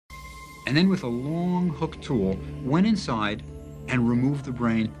and then with a long hook tool, went inside and removed the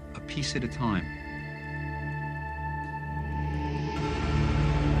brain a piece at a time.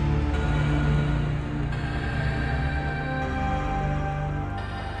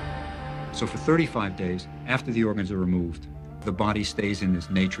 So for 35 days, after the organs are removed, the body stays in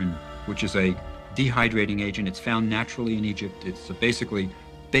this natron, which is a dehydrating agent. It's found naturally in Egypt. It's basically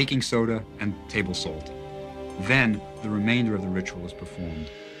baking soda and table salt. Then the remainder of the ritual is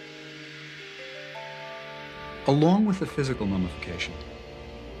performed. Along with the physical mummification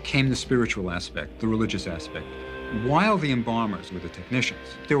came the spiritual aspect, the religious aspect. While the embalmers were the technicians,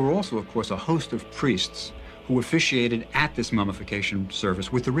 there were also, of course, a host of priests who officiated at this mummification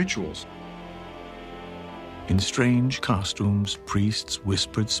service with the rituals. In strange costumes, priests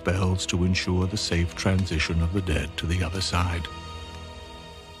whispered spells to ensure the safe transition of the dead to the other side.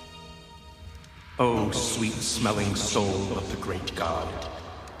 O sweet-smelling soul of the great god,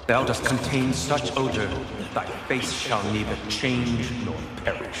 thou dost contain such odor that thy face shall neither change nor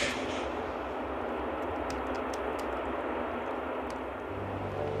perish.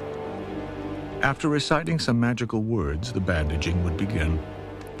 After reciting some magical words, the bandaging would begin.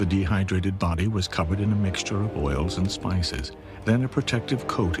 The dehydrated body was covered in a mixture of oils and spices. Then a protective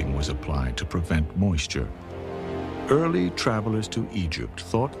coating was applied to prevent moisture. Early travelers to Egypt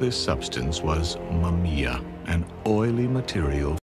thought this substance was mammia, an oily material